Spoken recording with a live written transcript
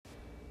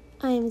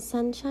I am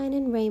sunshine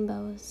and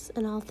rainbows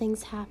and all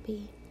things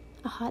happy.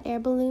 A hot air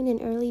balloon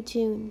in early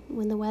June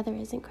when the weather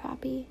isn't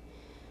crappy.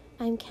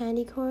 I am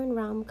candy corn,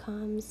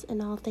 rom-coms,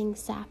 and all things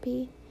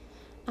sappy.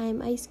 I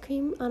am ice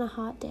cream on a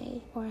hot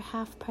day or a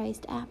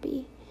half-priced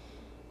appy.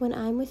 When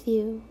I'm with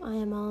you, I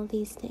am all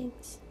these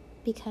things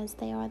because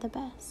they are the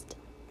best.